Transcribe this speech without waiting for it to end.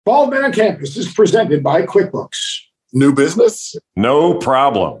Bald Man on Campus is presented by QuickBooks. New business? No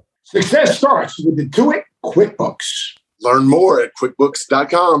problem. Success starts with Intuit QuickBooks. Learn more at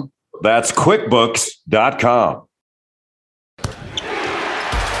QuickBooks.com. That's QuickBooks.com.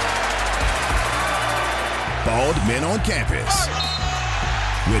 Bald Men on Campus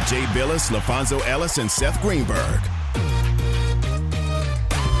with Jay Billis, LaFonso Ellis, and Seth Greenberg.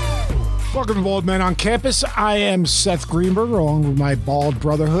 Welcome to Bald Men on Campus. I am Seth Greenberg, along with my bald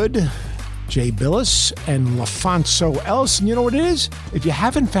brotherhood, Jay Billis and LaFonso Ellis. And you know what it is? If you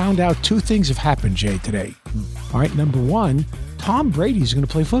haven't found out, two things have happened, Jay, today. All right, number one, Tom Brady's going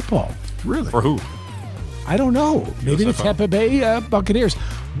to play football. Really? For who? I don't know. Maybe the Tampa Bay Buccaneers.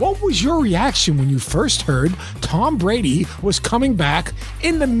 What was your reaction when you first heard Tom Brady was coming back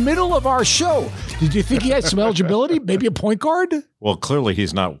in the middle of our show? Did you think he had some eligibility? Maybe a point guard? Well, clearly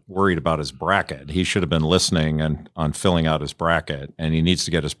he's not worried about his bracket. He should have been listening and on filling out his bracket, and he needs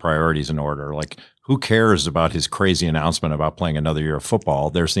to get his priorities in order. Like, who cares about his crazy announcement about playing another year of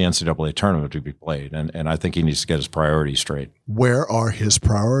football? There's the NCAA tournament to be played, and I think he needs to get his priorities straight. Where are his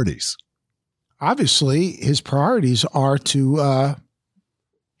priorities? Obviously, his priorities are to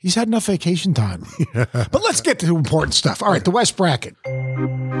he's had enough vacation time. But let's get to important stuff. All right, the West bracket.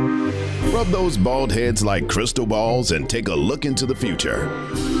 Rub those bald heads like crystal balls and take a look into the future.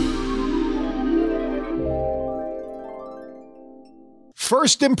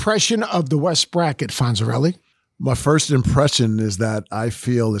 First impression of the West bracket, Fonzarelli. My first impression is that I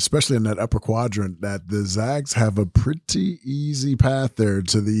feel, especially in that upper quadrant, that the Zags have a pretty easy path there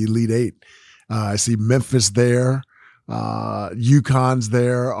to the Elite Eight. I see Memphis there, UConn's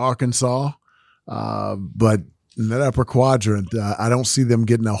there, Arkansas, but in that upper quadrant, I don't see them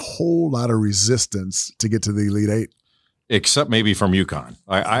getting a whole lot of resistance to get to the Elite Eight. Except maybe from UConn.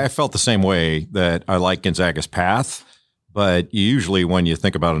 I felt the same way, that I like Gonzaga's path, but usually when you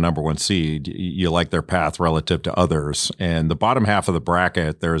think about a number one seed, you like their path relative to others. And the bottom half of the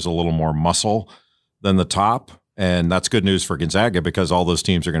bracket, there's a little more muscle than the top. And that's good news for Gonzaga because all those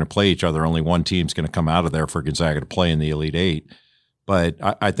teams are going to play each other. Only one team's going to come out of there for Gonzaga to play in the Elite Eight. But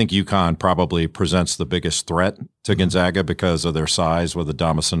I think UConn probably presents the biggest threat to Gonzaga because of their size with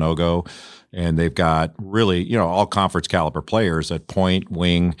Adama Sanogo. And they've got really, all conference caliber players at point,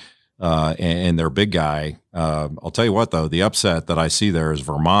 wing, and their big guy. I'll tell you what, though, the upset that I see there is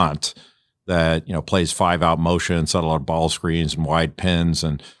Vermont that, plays 5-out motion, set a lot of ball screens and wide pins,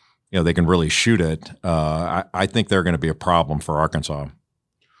 and they can really shoot it. I think they're going to be a problem for Arkansas.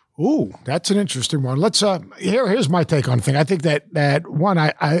 Ooh, that's an interesting one. Let's here's my take on the thing. I think that one,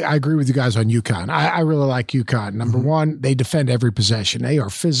 I agree with you guys on UConn. I really like UConn. Number one, they defend every possession. They are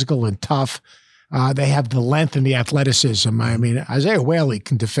physical and tough. They have the length and the athleticism. I mean, Isaiah Whaley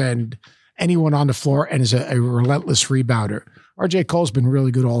can defend anyone on the floor and is a relentless rebounder. RJ Cole's been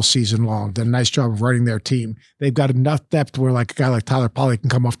really good all season long. Done a nice job of running their team. They've got enough depth where like a guy like Tyler Polley can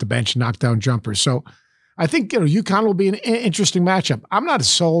come off the bench and knock down jumpers. So I think UConn will be an interesting matchup. I'm not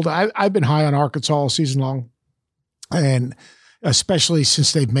sold. I've been high on Arkansas all season long, and especially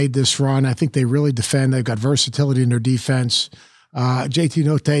since they've made this run, I think they really defend. They've got versatility in their defense. JT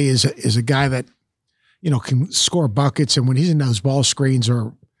Note is a guy that can score buckets, and when he's in those ball screens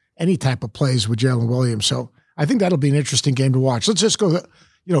or any type of plays with Jalen Williams, so I think that'll be an interesting game to watch. Let's just go.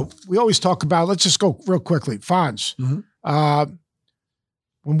 We always talk about. Let's just go real quickly. Fonz. Mm-hmm.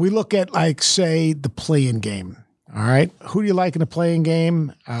 When we look at, say, the play-in game, all right, who do you like in the play-in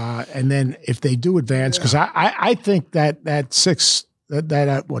game? And then if they do advance, because I think that 5-12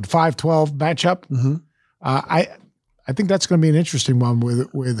 matchup, mm-hmm. I think that's going to be an interesting one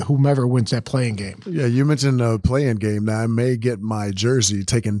with whomever wins that play-in game. Yeah, you mentioned the play-in game. Now, I may get my jersey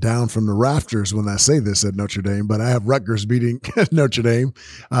taken down from the rafters when I say this at Notre Dame, but I have Rutgers beating Notre Dame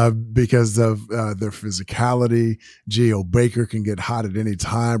because of their physicality. Geo Baker can get hot at any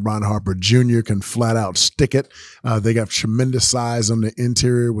time. Ron Harper Jr. can flat out stick it. They got tremendous size on the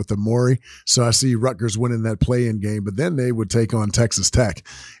interior with Amori. So I see Rutgers winning that play-in game, but then they would take on Texas Tech.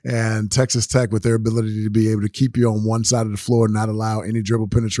 And Texas Tech, with their ability to be able to keep you on one side of the floor, not allow any dribble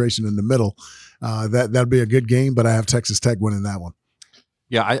penetration in the middle, that'd be a good game, but I have Texas Tech winning that one.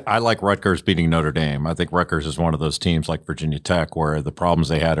 Yeah, I like Rutgers beating Notre Dame. I think Rutgers is one of those teams like Virginia Tech where the problems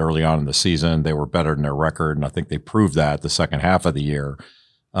they had early on in the season, they were better than their record, and I think they proved that the second half of the year.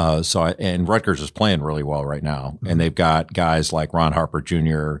 And Rutgers is playing really well right now, and they've got guys like Ron Harper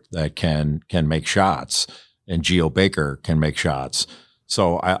Jr. that can make shots, and Geo Baker can make shots.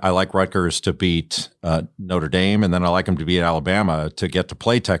 So I like Rutgers to beat Notre Dame, and then I like them to beat Alabama to get to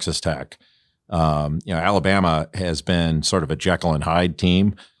play Texas Tech. Alabama has been sort of a Jekyll and Hyde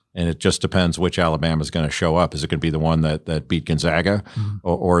team. And it just depends which Alabama is going to show up. Is it going to be the one that beat Gonzaga,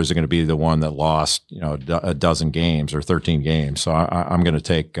 or is it going to be the one that lost, a dozen games or 13 games? So I'm going to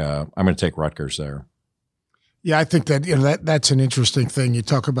take Rutgers there. Yeah, I think that that's an interesting thing you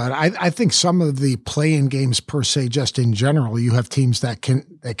talk about. I think some of the play-in games per se, just in general, you have teams that can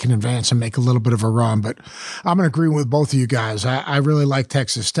advance and make a little bit of a run. But I'm going to agree with both of you guys. I really like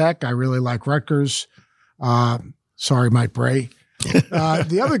Texas Tech. I really like Rutgers. Sorry, Mike Bray.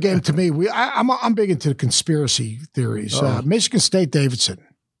 The other game to me, I'm big into the conspiracy theories. Michigan State, Davidson.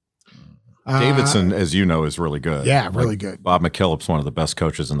 Davidson, as you know, is really good. Yeah, really good. Bob McKillop's one of the best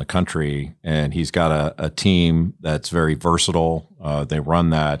coaches in the country, and he's got a team that's very versatile. They run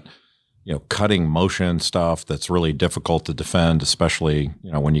that, cutting motion stuff that's really difficult to defend, especially,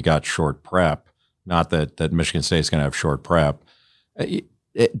 when you got short prep. Not that Michigan State's going to have short prep.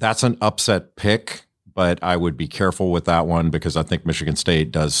 That's an upset pick, but I would be careful with that one because I think Michigan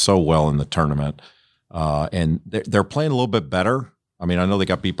State does so well in the tournament. And they're playing a little bit better. I mean, I know they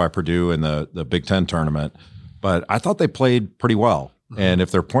got beat by Purdue in the Big Ten tournament, but I thought they played pretty well. Mm-hmm. And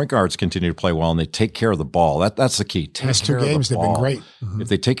if their point guards continue to play well and they take care of the ball, that's the key. Last two games, they've been great. Mm-hmm. If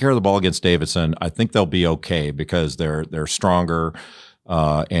they take care of the ball against Davidson, I think they'll be okay because they're stronger.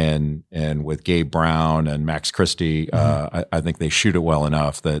 And with Gabe Brown and Max Christie, I think they shoot it well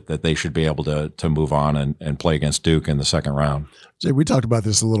enough that they should be able to move on and play against Duke in the second round. Jay, we talked about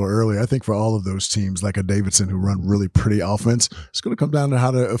this a little earlier. I think for all of those teams like a Davidson who run really pretty offense, it's going to come down to how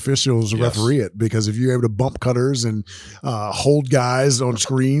the officials referee it. Because if you're able to bump cutters and hold guys on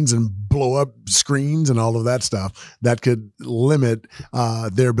screens and blow up screens and all of that stuff, that could limit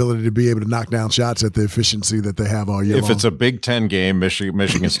their ability to be able to knock down shots at the efficiency that they have all year long. If it's a Big Ten game,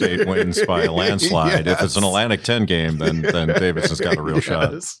 Michigan State wins by a landslide. Yes. If it's an Atlantic 10 game, then Davidson's got a real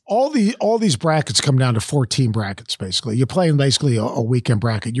shot. All these brackets come down to 14 brackets, basically. You're playing basically a weekend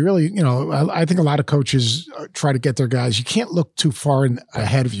bracket. You really, I think a lot of coaches try to get their guys. You can't look too far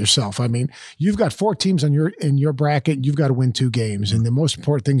ahead of yourself. I mean, you've got 4 teams in your bracket. You've got to win 2 games. And the most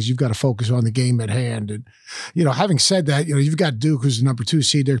important thing is you've got to focus on the game at hand. And, having said that, you've got Duke, who's the number 2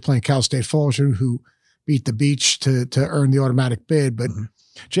 seed. They're playing Cal State Fullerton, who beat the Beach to earn the automatic bid. But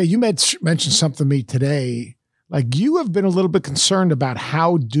Jay, you mentioned something to me today. Like, you have been a little bit concerned about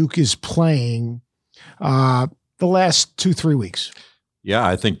how Duke is playing the last 2-3 weeks. Yeah,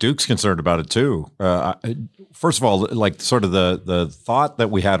 I think Duke's concerned about it too. First of all, like sort of the thought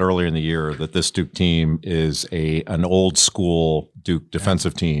that we had earlier in the year that this Duke team is an old school Duke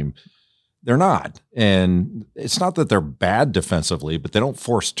defensive team. They're not. And it's not that they're bad defensively, but they don't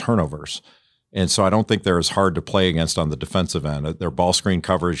force turnovers. And so I don't think they're as hard to play against on the defensive end. Their ball screen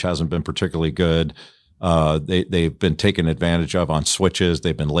coverage hasn't been particularly good. They've been taken advantage of on switches.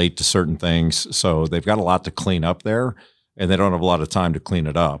 They've been late to certain things. So they've got a lot to clean up there, and they don't have a lot of time to clean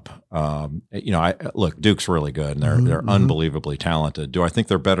it up. Look, Duke's really good, and they're unbelievably talented. Do I think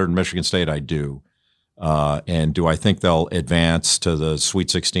they're better than Michigan State? I do. And do I think they'll advance to the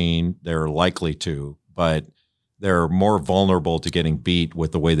Sweet 16? They're likely to, but they're more vulnerable to getting beat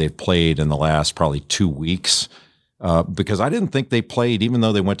with the way they've played in the last probably 2 weeks. Because I didn't think they played, even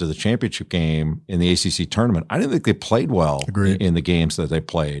though they went to the championship game in the ACC tournament, I didn't think they played well in the games that they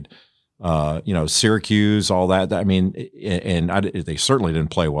played. Syracuse, all that. I mean, they certainly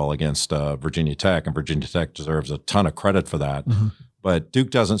didn't play well against Virginia Tech, and Virginia Tech deserves a ton of credit for that. Mm-hmm. But Duke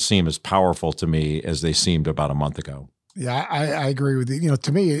doesn't seem as powerful to me as they seemed about a month ago. Yeah, I agree with you.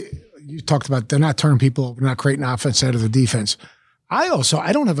 To me, you talked about they're not turning people over, not creating offense out of the defense. I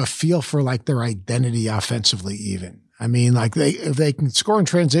don't have a feel for like their identity offensively even. I mean, like if they can score in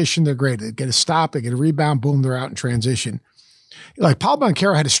transition, they're great. They get a stop, they get a rebound, boom, they're out in transition. Like Paul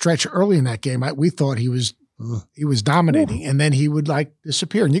Banchero had a stretch early in that game. We thought he was dominating, and then he would like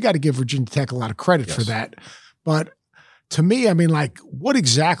disappear. And you got to give Virginia Tech a lot of credit for that. But to me, I mean, like, what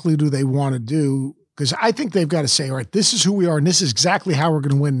exactly do they want to do? Because I think they've got to say, all right, this is who we are, and this is exactly how we're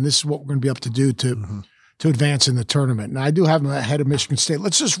going to win, and this is what we're going to be able to do to advance in the tournament. And I do have them ahead of Michigan State.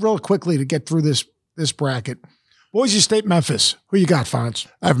 Let's just real quickly to get through this bracket. Boise State, Memphis. Who you got, Fonz?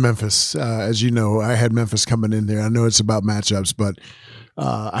 I have Memphis. As you know, I had Memphis coming in there. I know it's about matchups, but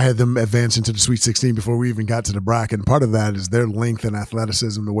I had them advancing to the Sweet 16 before we even got to the bracket. And part of that is their length and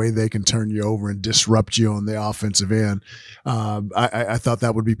athleticism, the way they can turn you over and disrupt you on the offensive end. I thought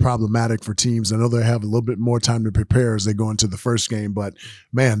that would be problematic for teams. I know they have a little bit more time to prepare as they go into the first game, but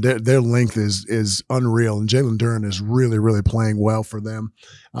man, their length is unreal. And Jalen Duren is really, really playing well for them.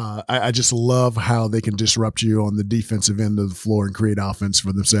 I just love how they can disrupt you on the defensive end of the floor and create offense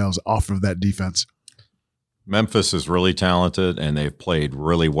for themselves off of that defense. Memphis is really talented, and they've played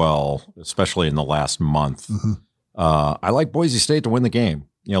really well, especially in the last month. Mm-hmm. I like Boise State to win the game.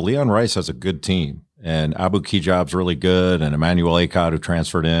 Leon Rice has a good team, and Abu Kijab's really good, and Emmanuel Akad, who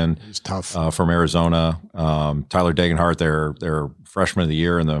transferred in, He's tough. from Arizona. Tyler Degenhart, their freshman of the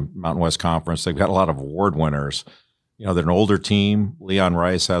year in the Mountain West Conference. They've got a lot of award winners. They're an older team. Leon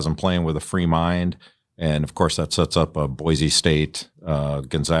Rice has them playing with a free mind. And, of course, that sets up a Boise State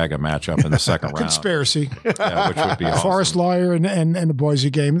Gonzaga matchup in the second round. Conspiracy. Yeah, which would be awesome. Forrest Lawyer and the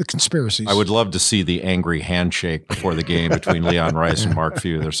Boise game, the conspiracies. I would love to see the angry handshake before the game between Leon Rice and Mark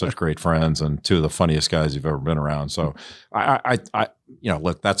Few. They're such great friends and two of the funniest guys you've ever been around. So, I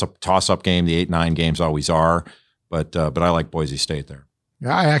look, that's a toss-up game. The 8-9 games always are, but I like Boise State there.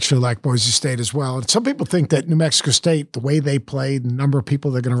 Yeah, I actually like Boise State as well. And some people think that New Mexico State, the way they played, the number of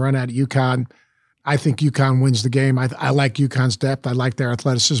people they're going to run out at UConn, I think UConn wins the game. I like UConn's depth. I like their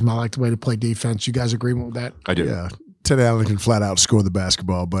athleticism. I like the way they play defense. You guys agree with that? I do. Yeah. Ted Allen can flat out score the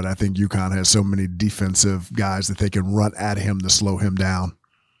basketball, but I think UConn has so many defensive guys that they can run at him to slow him down.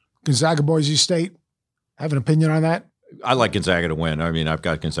 Gonzaga, Boise State, have an opinion on that? I like Gonzaga to win. I mean, I've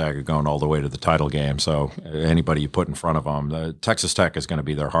got Gonzaga going all the way to the title game. So anybody you put in front of them, Texas Tech is going to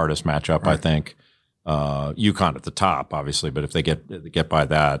be their hardest matchup, right. I think. UConn at the top, obviously, but if they get by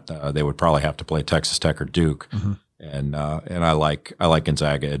that, they would probably have to play Texas Tech or Duke. Mm-hmm. And I like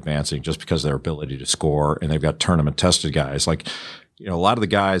Gonzaga advancing just because of their ability to score, and they've got tournament tested guys. Like, a lot of the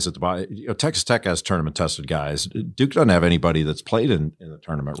guys at the bottom, Texas Tech has tournament tested guys. Duke doesn't have anybody that's played in the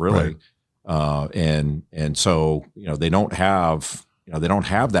tournament really, right. And so they don't have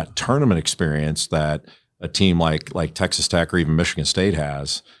that tournament experience that a team like Texas Tech or even Michigan State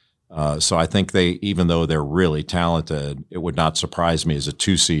has. So I think even though they're really talented, it would not surprise me as a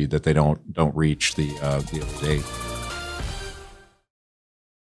 2 seed that they don't reach the Elite Eight.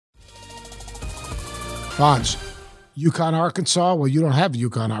 Fonz, UConn, Arkansas. Well, you don't have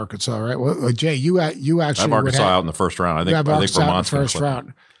UConn, Arkansas, right? Well, Jay, you actually I have Arkansas out in the first round. I think Vermont's first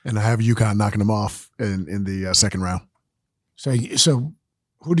round, and I have UConn knocking them off in the second round. So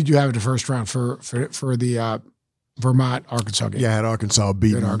who did you have in the first round for the Vermont, Arkansas game? Yeah, I had Arkansas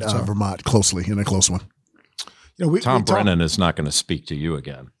beating Vermont closely in a close one. Tom Brennan is not going to speak to you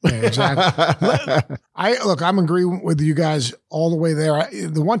again. Yeah, exactly. I'm agreeing with you guys all the way there.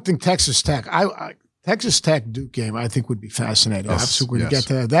 The one thing, Texas Tech, Texas Tech Duke game, I think would be fascinating. Yes, Absolutely, get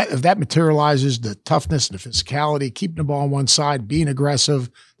to that. If that materializes, the toughness, the physicality, keeping the ball on one side, being aggressive,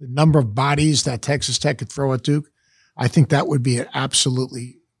 the number of bodies that Texas Tech could throw at Duke, I think that would be an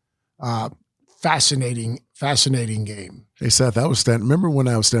absolutely fascinating game. Hey, Seth, remember when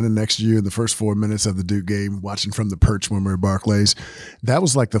I was standing next to you in the first 4 minutes of the Duke game, watching from the perch when we were at Barclays? That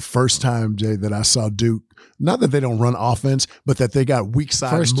was like the first time, Jay, that I saw Duke, not that they don't run offense, but that they got weak side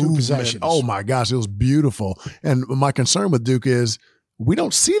first movement. 2 possessions. Oh, my gosh, it was beautiful. And my concern with Duke is we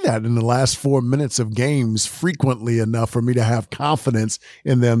don't see that in the last 4 minutes of games frequently enough for me to have confidence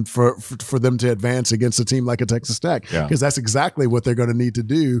in them for them to advance against a team like a Texas Tech. Because that's exactly what they're going to need to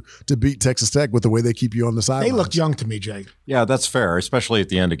do to beat Texas Tech with the way they keep you on the sidelines. They look young to me, Jay. Yeah, that's fair, especially at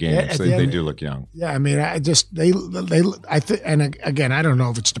the end of games. They do look young. Yeah, I mean, I think, and again, I don't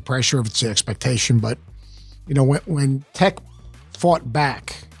know if it's the pressure, if it's the expectation, but when Tech fought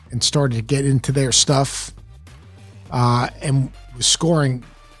back and started to get into their stuff, and was scoring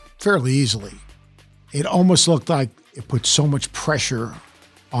fairly easily, it almost looked like it put so much pressure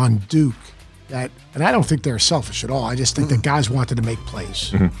on Duke that, and I don't think they're selfish at all. I just think the guys wanted to make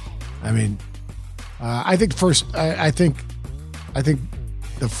plays. Mm-hmm. I mean, I think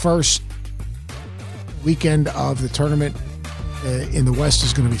the first weekend of the tournament in the West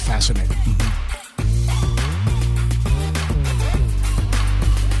is going to be fascinating.